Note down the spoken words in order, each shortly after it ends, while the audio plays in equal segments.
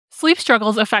Sleep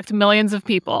struggles affect millions of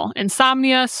people.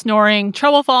 Insomnia, snoring,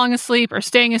 trouble falling asleep, or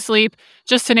staying asleep,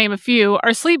 just to name a few,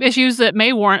 are sleep issues that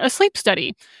may warrant a sleep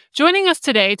study. Joining us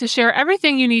today to share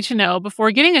everything you need to know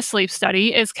before getting a sleep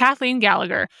study is Kathleen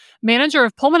Gallagher, Manager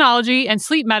of Pulmonology and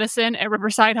Sleep Medicine at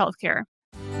Riverside Healthcare.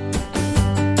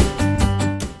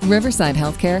 Riverside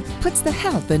Healthcare puts the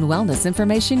health and wellness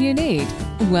information you need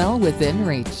well within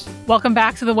reach. Welcome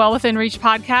back to the Well Within Reach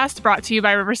podcast, brought to you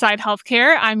by Riverside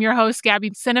Healthcare. I'm your host,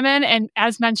 Gabby Cinnamon, and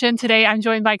as mentioned, today I'm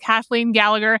joined by Kathleen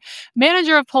Gallagher,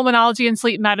 Manager of Pulmonology and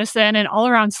Sleep Medicine and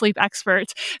all-around sleep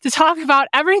expert, to talk about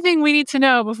everything we need to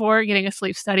know before getting a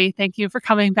sleep study. Thank you for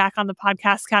coming back on the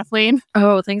podcast, Kathleen.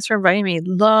 Oh, thanks for inviting me.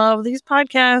 Love these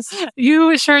podcasts.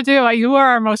 You sure do. You are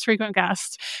our most frequent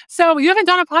guest. So you haven't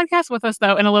done a podcast with us,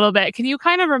 though, in a little bit. Can you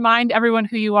kind of remind everyone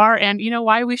who you are and,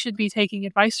 why we should be taking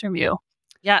advice from you?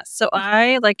 Yes. So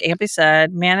I, like Ampy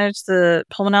said, manage the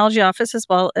pulmonology office as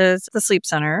well as the sleep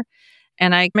center.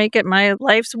 And I make it my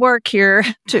life's work here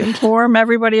to inform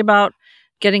everybody about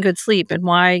getting good sleep and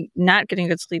why not getting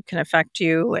good sleep can affect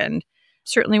you, and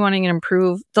certainly wanting to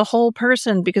improve the whole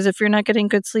person, because if you're not getting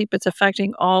good sleep, it's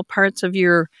affecting all parts of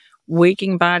your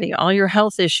waking body. All your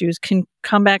health issues can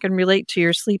come back and relate to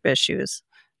your sleep issues.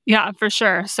 Yeah, for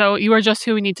sure. So you are just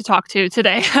who we need to talk to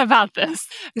today about this.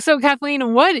 So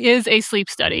Kathleen, what is a sleep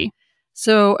study?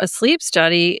 So a sleep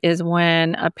study is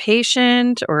when a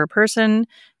patient or a person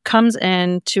comes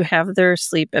in to have their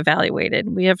sleep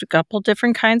evaluated. We have a couple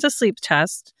different kinds of sleep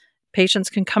tests.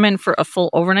 Patients can come in for a full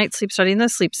overnight sleep study in the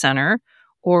sleep center,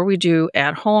 or we do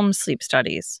at-home sleep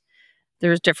studies.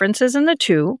 There's differences in the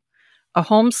two. A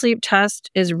home sleep test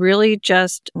is really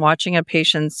just watching a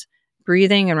patient's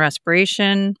breathing and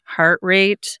respiration, heart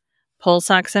rate, pulse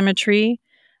oximetry.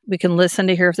 We can listen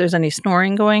to hear if there's any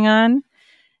snoring going on.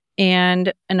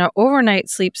 And in an overnight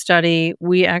sleep study,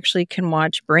 we actually can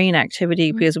watch brain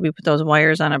activity because we put those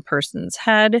wires on a person's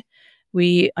head.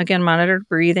 We, again, monitor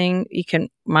breathing. You can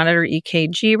monitor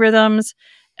EKG rhythms,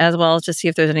 as well as to see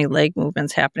if there's any leg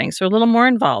movements happening. So a little more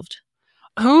involved.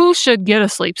 Who should get a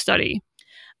sleep study?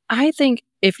 I think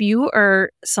if you are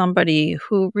somebody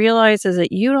who realizes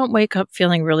that you don't wake up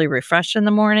feeling really refreshed in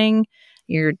the morning,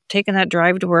 you're taking that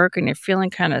drive to work and you're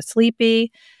feeling kind of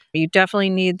sleepy, you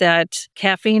definitely need that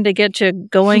caffeine to get you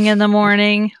going in the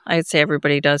morning. I'd say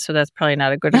everybody does, so that's probably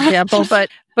not a good example. But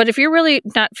if you're really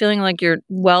not feeling like you're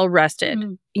well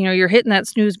rested, you're hitting that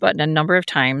snooze button a number of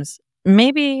times,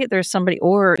 maybe there's somebody,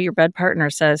 or your bed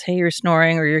partner says, hey, you're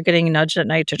snoring, or you're getting nudged at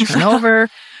night to turn over.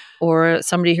 Or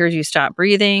somebody hears you stop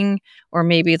breathing, or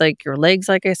maybe like your legs,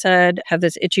 like I said, have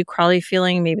this itchy, crawly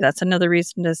feeling. Maybe that's another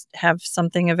reason to have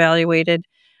something evaluated.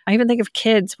 I even think of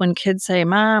kids, when kids say,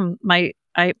 Mom, my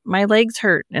legs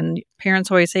hurt. And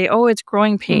parents always say, oh, it's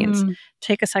growing pains.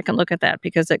 Take a second look at that,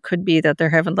 because it could be that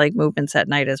they're having leg movements at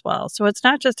night as well. So it's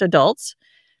not just adults,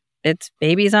 it's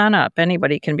babies on up.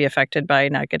 Anybody can be affected by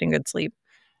not getting good sleep.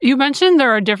 You mentioned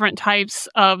there are different types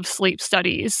of sleep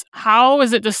studies. How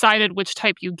is it decided which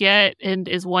type you get? And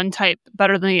is one type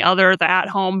better than the other, the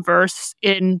at-home versus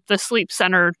in the sleep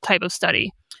center type of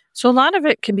study? So a lot of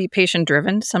it can be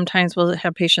patient-driven. Sometimes we'll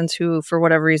have patients who, for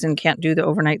whatever reason, can't do the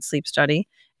overnight sleep study.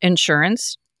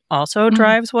 Insurance also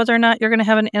drives whether or not you're going to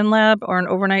have an in-lab or an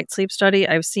overnight sleep study.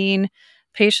 I've seen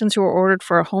patients who are ordered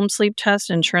for a home sleep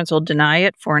test, insurance will deny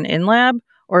it for an in-lab,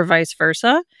 or vice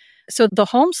versa. So the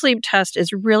home sleep test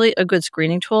is really a good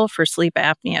screening tool for sleep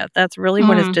apnea. That's really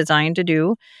what it's designed to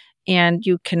do. And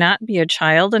you cannot be a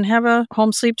child and have a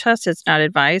home sleep test. It's not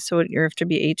advised. So you have to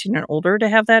be 18 and older to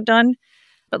have that done.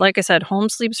 But like I said, home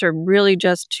sleeps are really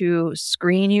just to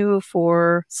screen you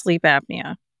for sleep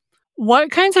apnea.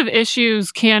 What kinds of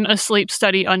issues can a sleep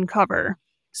study uncover?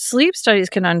 Sleep studies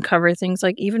can uncover things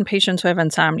like even patients who have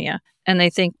insomnia. And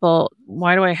they think, well,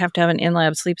 why do I have to have an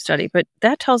in-lab sleep study? But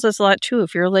that tells us a lot, too.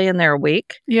 If you're laying there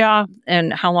awake,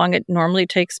 and how long it normally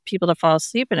takes people to fall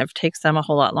asleep, and if it takes them a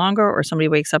whole lot longer, or somebody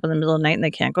wakes up in the middle of the night and they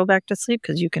can't go back to sleep,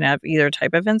 because you can have either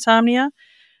type of insomnia.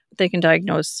 They can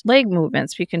diagnose leg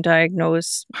movements. We can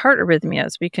diagnose heart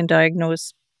arrhythmias. We can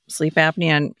diagnose sleep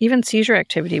apnea, and even seizure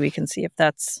activity. We can see if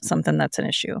that's something that's an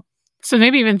issue. So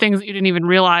maybe even things that you didn't even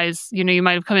realize, you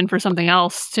might have come in for something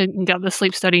else to get the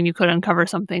sleep study, and you could uncover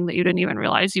something that you didn't even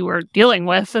realize you were dealing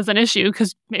with as an issue,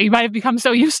 because you might have become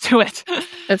so used to it.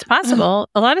 It's possible.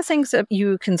 A lot of things that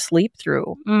you can sleep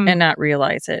through and not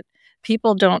realize it.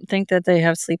 People don't think that they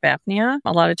have sleep apnea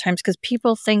a lot of times, because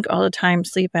people think all the time,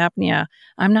 sleep apnea,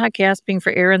 I'm not gasping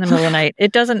for air in the middle of the night.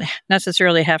 It doesn't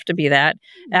necessarily have to be that.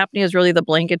 Apnea is really the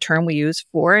blanket term we use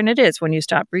for, and it is when you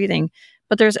stop breathing.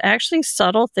 But there's actually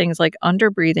subtle things like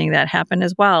underbreathing that happen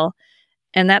as well.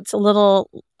 And that's a little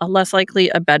less likely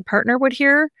a bed partner would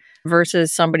hear.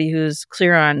 versus somebody who's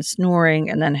clear on snoring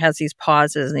and then has these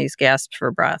pauses and these gasps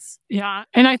for breath. Yeah.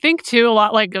 And I think too, a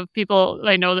lot like of people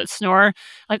I know that snore,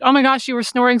 like, oh my gosh, you were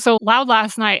snoring so loud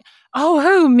last night. Oh,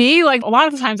 who, me? Like a lot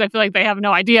of the times I feel like they have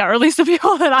no idea, or at least the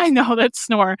people that I know that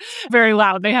snore very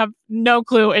loud, they have no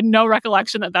clue and no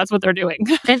recollection that that's what they're doing.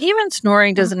 And even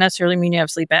snoring doesn't necessarily mean you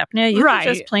have sleep apnea. You Right.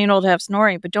 can just plain old have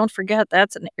snoring, but don't forget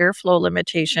that's an airflow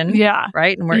limitation, Yeah.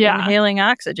 right? And we're Yeah. inhaling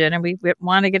oxygen and we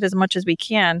want to get as much as we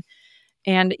can.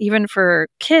 And even for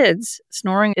kids,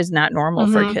 snoring is not normal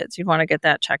for kids. You want to get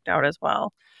that checked out as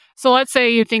well. So let's say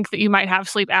you think that you might have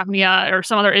sleep apnea or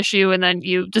some other issue, and then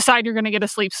you decide you're going to get a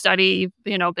sleep study,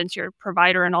 been to your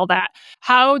provider and all that.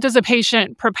 How does a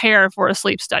patient prepare for a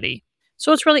sleep study?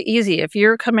 So it's really easy. If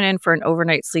you're coming in for an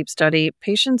overnight sleep study,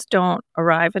 patients don't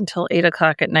arrive until 8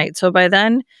 o'clock at night. So by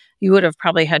then, you would have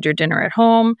probably had your dinner at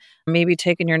home, maybe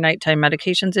taken your nighttime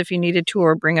medications if you needed to,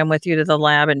 or bring them with you to the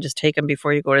lab and just take them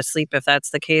before you go to sleep if that's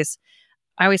the case.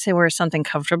 I always say wear something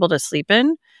comfortable to sleep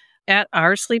in. At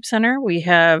our sleep center, we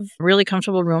have really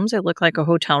comfortable rooms. They look like a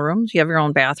hotel room. You have your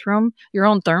own bathroom, your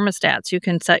own thermostats. You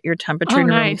can set your temperature in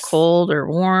your room Nice. cold or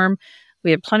warm.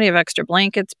 We have plenty of extra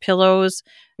blankets, pillows,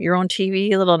 your own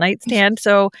TV, a little nightstand.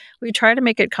 So we try to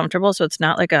make it comfortable so it's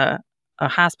not like a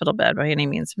hospital bed by any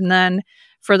means. And then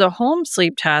for the home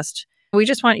sleep test, we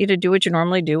just want you to do what you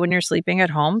normally do when you're sleeping at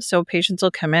home. So patients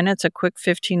will come in. It's a quick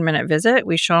 15-minute visit.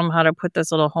 We show them how to put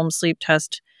this little home sleep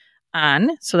test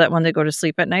on so that when they go to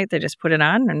sleep at night, they just put it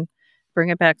on and bring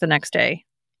it back the next day.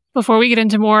 Before we get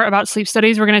into more about sleep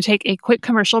studies, we're going to take a quick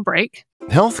commercial break.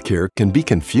 Healthcare can be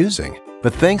confusing,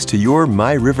 but thanks to your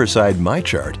My Riverside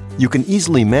MyChart, you can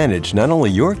easily manage not only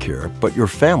your care, but your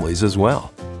family's as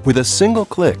well. With a single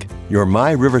click, your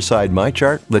My Riverside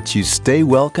MyChart lets you stay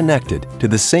well connected to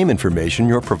the same information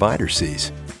your provider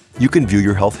sees. You can view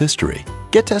your health history,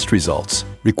 get test results,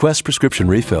 request prescription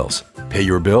refills, pay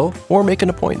your bill, or make an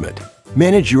appointment.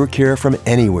 Manage your care from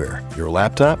anywhere, your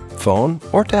laptop, phone,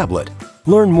 or tablet.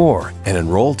 Learn more and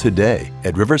enroll today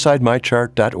at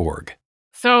riversidemychart.org.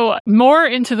 So more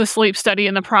into the sleep study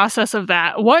and the process of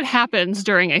that. What happens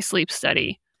during a sleep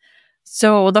study?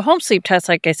 So the home sleep test,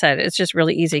 like I said, it's just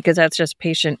really easy because that's just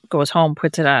patient goes home,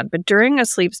 puts it on. But during a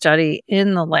sleep study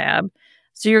in the lab,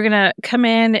 so you're going to come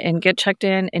in and get checked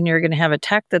in, and you're going to have a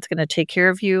tech that's going to take care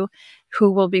of you, who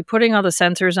will be putting all the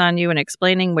sensors on you and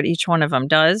explaining what each one of them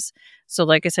does. So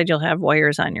like I said, you'll have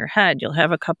wires on your head. You'll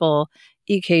have a couple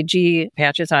EKG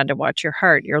patches on to watch your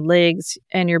heart, your legs,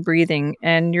 and your breathing,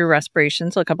 and your respiration.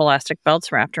 So a couple elastic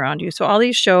belts wrapped around you. So all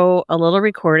these show a little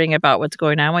recording about what's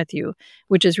going on with you,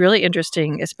 which is really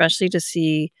interesting, especially to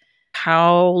see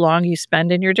how long you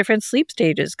spend in your different sleep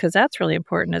stages, because that's really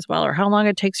important as well, or how long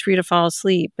it takes for you to fall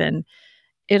asleep. And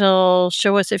it'll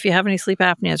show us if you have any sleep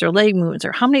apneas or leg movements,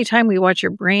 or how many times we watch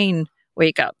your brain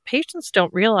wake up. Patients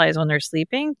don't realize when they're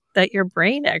sleeping that your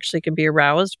brain actually can be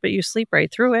aroused, but you sleep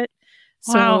right through it.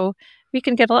 So Wow. we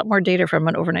can get a lot more data from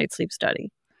an overnight sleep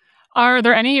study. Are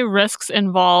there any risks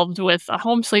involved with a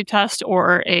home sleep test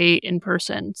or a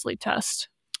in-person sleep test?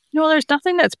 No, there's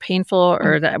nothing that's painful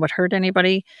or that would hurt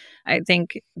anybody. I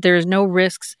think there's no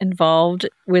risks involved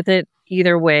with it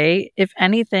either way. If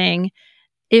anything,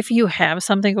 if you have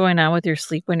something going on with your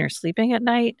sleep when you're sleeping at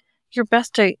night, you're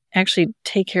best to actually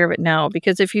take care of it now,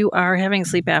 because if you are having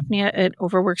sleep apnea, it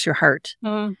overworks your heart.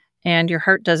 And your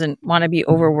heart doesn't want to be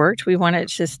overworked. We want it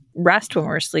to just rest when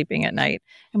we're sleeping at night.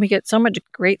 And we get so much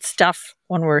great stuff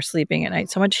when we're sleeping at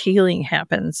night. So much healing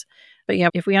happens. But yeah,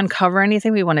 if we uncover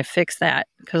anything, we want to fix that,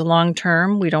 because long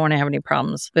term, we don't want to have any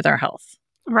problems with our health.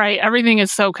 Right. Everything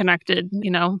is so connected,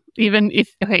 even if,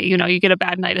 you get a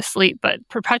bad night of sleep, but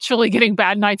perpetually getting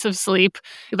bad nights of sleep,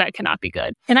 that cannot be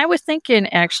good. And I was thinking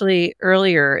actually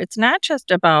earlier, it's not just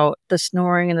about the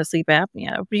snoring and the sleep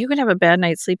apnea, but you can have a bad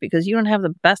night's sleep because you don't have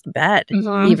the best bed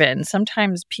even.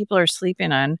 Sometimes people are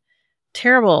sleeping on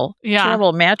terrible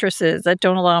mattresses that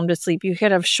don't allow them to sleep. You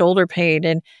could have shoulder pain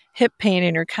and hip pain,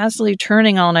 and you're constantly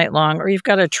turning all night long, or you've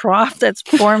got a trough that's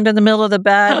formed in the middle of the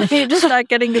bed and you're just not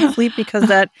getting to sleep because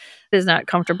that is not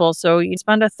comfortable. So you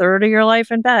spend a third of your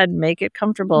life in bed, make it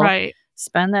comfortable. Right.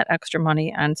 Spend that extra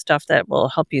money on stuff that will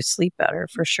help you sleep better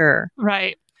for sure.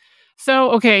 Right.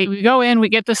 So, okay, we go in, we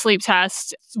get the sleep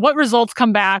test. What results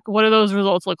come back? What do those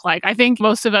results look like? I think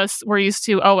most of us were used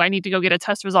to, I need to go get a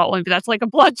test result. But that's like a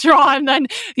blood draw. And then,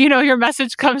 your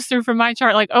message comes through from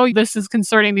MyChart like, this is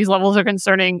concerning. These levels are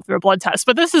concerning through a blood test.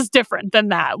 But this is different than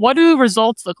that. What do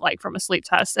results look like from a sleep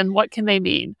test, and what can they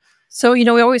mean? So, we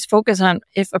always focus on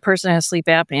if a person has sleep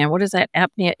apnea. What does that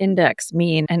apnea index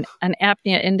mean? And an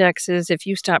apnea index is if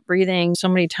you stop breathing so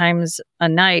many times a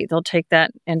night, they'll take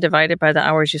that and divide it by the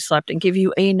hours you slept and give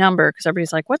you a number because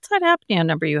everybody's like, what's that apnea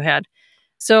number you had?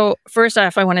 So first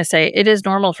off, I want to say it is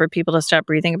normal for people to stop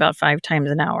breathing about 5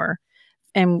 times an hour.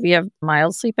 And we have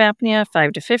mild sleep apnea,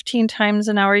 5 to 15 times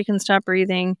an hour you can stop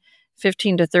breathing.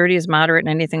 15 to 30 is moderate, and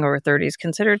anything over 30 is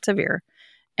considered severe.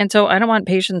 And so I don't want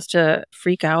patients to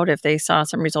freak out if they saw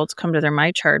some results come to their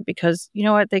MyChart because you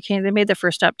know what? They made the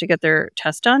first step to get their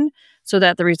test done so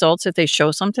that the results, if they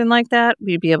show something like that,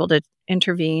 we'd be able to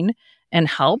intervene and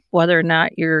help, whether or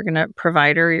not your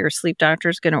provider, your sleep doctor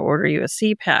is going to order you a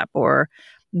CPAP, or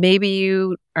maybe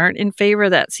you aren't in favor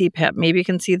of that CPAP. Maybe you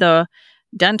can see the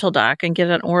dental doc and get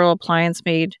an oral appliance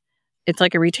made. It's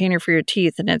like a retainer for your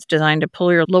teeth, and it's designed to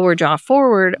pull your lower jaw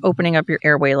forward, opening up your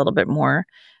airway a little bit more.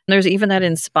 And there's even that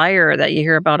Inspire that you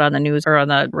hear about on the news or on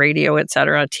the radio, et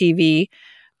cetera, TV.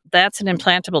 That's an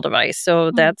implantable device.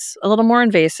 So that's a little more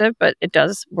invasive, but it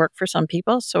does work for some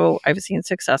people. So I've seen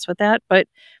success with that. But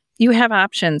you have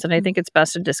options, and I think it's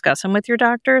best to discuss them with your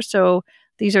doctor. So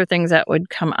these are things that would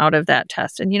come out of that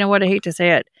test. And you know what? I hate to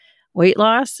say it. Weight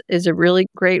loss is a really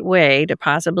great way to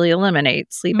possibly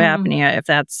eliminate sleep apnea if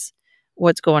that's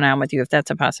what's going on with you, if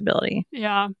that's a possibility.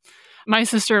 Yeah. My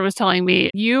sister was telling me,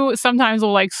 you sometimes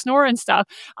will like snore and stuff.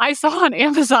 I saw on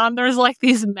Amazon, there's like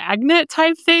these magnet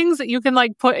type things that you can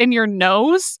like put in your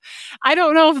nose. I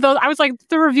don't know if those, I was like,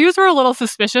 the reviews were a little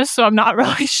suspicious, so I'm not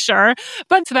really sure.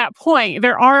 But to that point,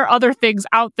 there are other things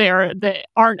out there that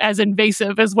aren't as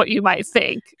invasive as what you might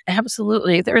think.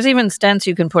 Absolutely. There's even stents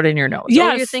you can put in your nose.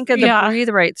 Yes. Or you think of the Breathe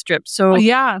Right strip. So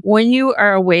when you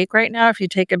are awake right now, if you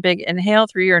take a big inhale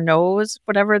through your nose,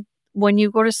 whatever, when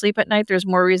you go to sleep at night, there's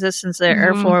more resistance to the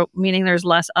airflow, meaning there's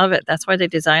less of it. That's why they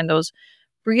designed those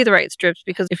Breathe Right strips,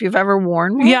 because if you've ever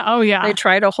worn one, they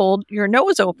try to hold your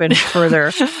nose open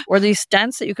further. Or these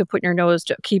stents that you could put in your nose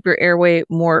to keep your airway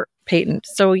more patent.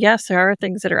 So yes, there are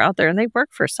things that are out there, and they work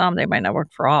for some. They might not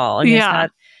work for all. I mean,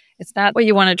 it's not what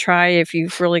you want to try if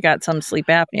you've really got some sleep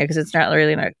apnea, because it's not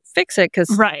really going to fix it. Because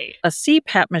a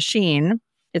CPAP machine,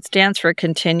 it stands for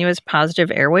continuous positive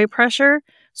airway pressure.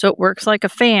 So it works like a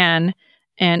fan,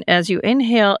 and as you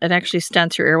inhale, it actually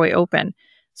stents your airway open.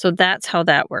 So that's how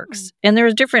that works. And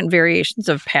there's different variations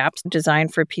of PAPs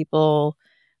designed for people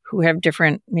who have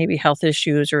different maybe health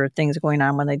issues or things going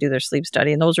on when they do their sleep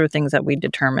study. And those are things that we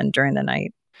determine during the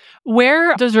night.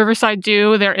 Where does Riverside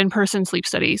do their in-person sleep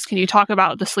studies? Can you talk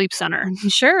about the Sleep Center?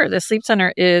 Sure. The Sleep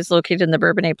Center is located in the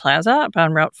Bourbonnais Plaza up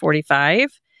on Route 45.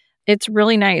 It's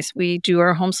really nice. We do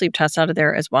our home sleep tests out of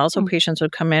there as well. So patients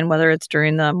would come in, whether it's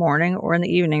during the morning or in the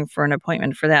evening, for an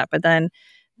appointment for that. But then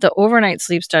the overnight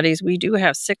sleep studies, we do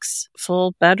have 6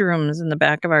 full bedrooms in the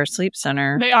back of our sleep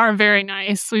center. They are very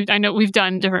nice. I know we've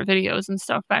done different videos and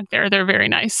stuff back there. They're very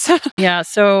nice. Yeah.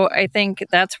 So I think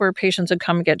that's where patients would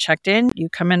come and get checked in. You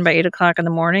come in by 8 o'clock in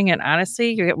the morning, and honestly,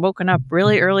 you get woken up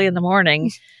really early in the morning.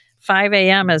 5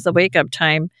 a.m. is the wake up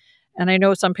time. And I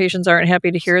know some patients aren't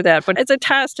happy to hear that, but it's a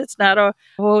test. It's not a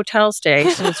hotel stay.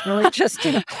 So it's really just...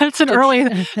 It's one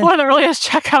of the earliest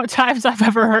checkout times I've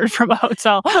ever heard from a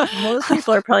hotel. Most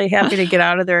people are probably happy to get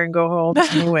out of there and go home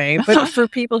anyway. But for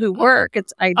people who work,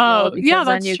 it's ideal because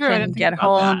then you can get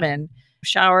home and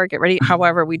shower, get ready.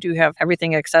 However, we do have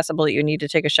everything accessible that you need to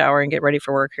take a shower and get ready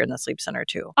for work here in the Sleep Center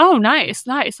too. Oh, nice.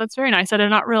 That's very nice. I did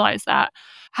not realize that.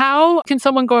 How can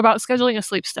someone go about scheduling a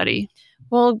sleep study?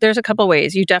 Well, there's a couple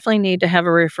ways. You definitely need to have a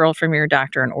referral from your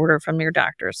doctor, an order from your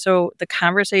doctor. So the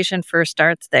conversation first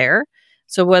starts there.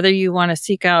 So whether you want to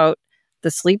seek out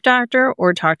the sleep doctor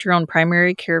or talk to your own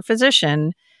primary care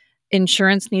physician,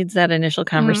 insurance needs that initial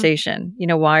conversation.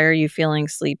 Why are you feeling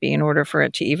sleepy in order for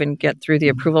it to even get through the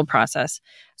approval process?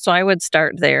 So I would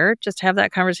start there. Just have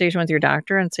that conversation with your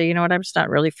doctor and say, you know what, I'm just not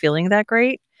really feeling that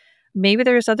great. Maybe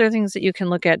there's other things that you can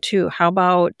look at too. How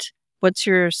about what's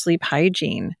your sleep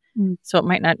hygiene? So it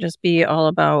might not just be all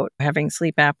about having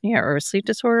sleep apnea or a sleep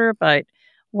disorder, but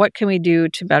what can we do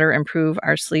to better improve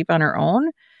our sleep on our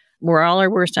own? We're all our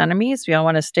worst enemies. We all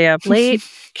want to stay up late.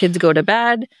 Kids go to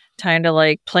bed, time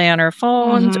to play on our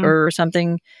phones or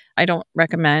something. I don't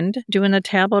recommend doing the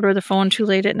tablet or the phone too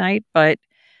late at night, but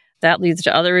that leads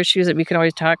to other issues that we can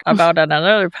always talk about on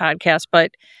another podcast.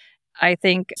 But I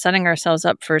think setting ourselves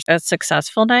up for a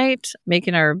successful night,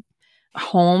 making our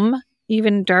home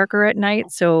even darker at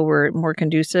night so we're more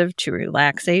conducive to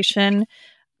relaxation.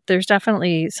 There's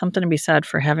definitely something to be said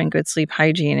for having good sleep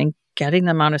hygiene and getting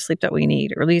the amount of sleep that we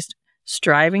need, or at least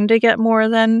striving to get more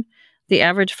than the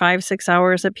average 5-6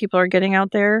 hours that people are getting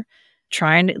out there.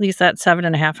 Trying at least that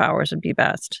 7.5 hours would be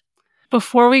best.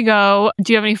 Before we go,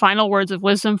 do you have any final words of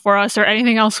wisdom for us or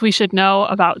anything else we should know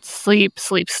about sleep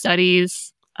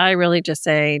studies? I really just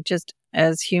say, just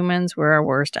as humans, we're our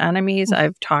worst enemies.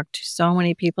 I've talked to so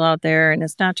many people out there, and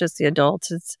it's not just the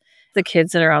adults, it's the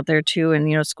kids that are out there too.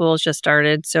 And, school's just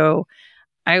started. So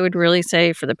I would really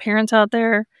say for the parents out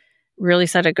there, really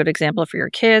set a good example for your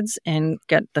kids and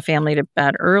get the family to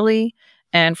bed early.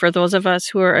 And for those of us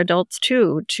who are adults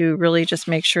too, to really just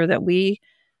make sure that we,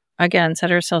 again,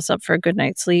 set ourselves up for a good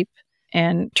night's sleep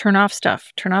and turn off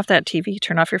stuff. Turn off that TV,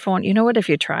 turn off your phone. You know what? If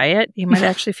you try it, you might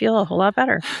actually feel a whole lot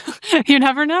better. You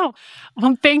never know.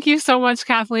 Well, thank you so much,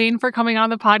 Kathleen, for coming on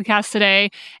the podcast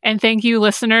today. And thank you,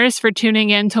 listeners, for tuning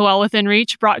in to Well Within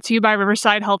Reach, brought to you by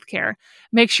Riverside Healthcare.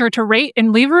 Make sure to rate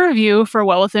and leave a review for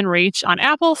Well Within Reach on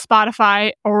Apple,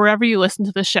 Spotify, or wherever you listen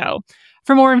to the show.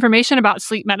 For more information about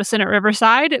sleep medicine at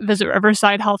Riverside, visit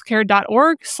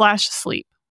riversidehealthcare.org/sleep.